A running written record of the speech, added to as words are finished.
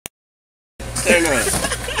Turn up.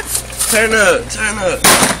 Turn up. Turn up.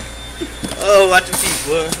 Oh, watch your feet,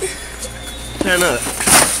 boy. Turn up.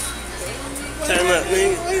 Turn up,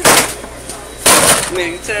 nigga.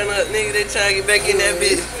 Nigga, turn up, nigga. They trying to get back in that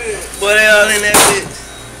bitch. Boy, they all in that bitch.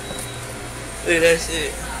 Look at that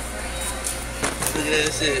shit. Look at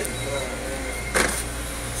that shit.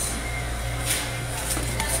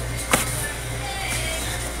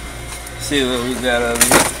 See what we got over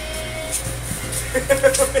here.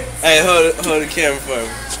 Hey, hold the camera for me.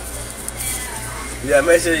 You gotta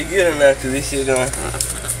make sure you get him now, cause this shit going.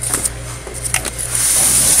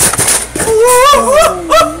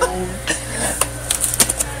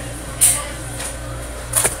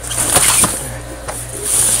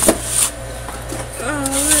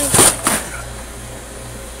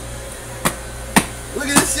 Look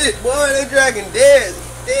at this shit, boy. They dragging dead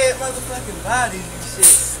motherfucking bodies and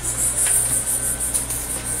shit.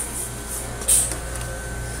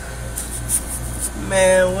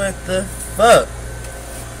 Man, what the fuck?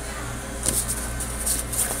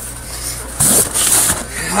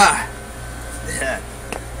 Ha!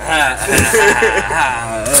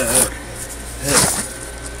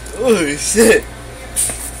 Oh shit!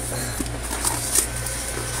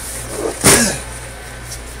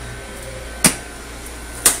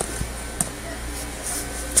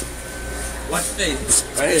 Watch your face.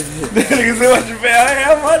 Right here. Nigga say watch your face. I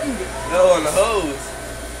ain't watching it. No, on the hose.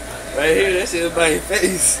 Right here, that shit was by your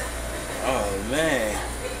face. Oh man.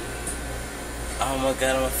 Oh my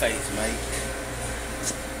god, on my face, mate.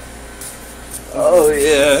 Oh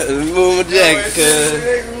yeah, move my jacket, cuz.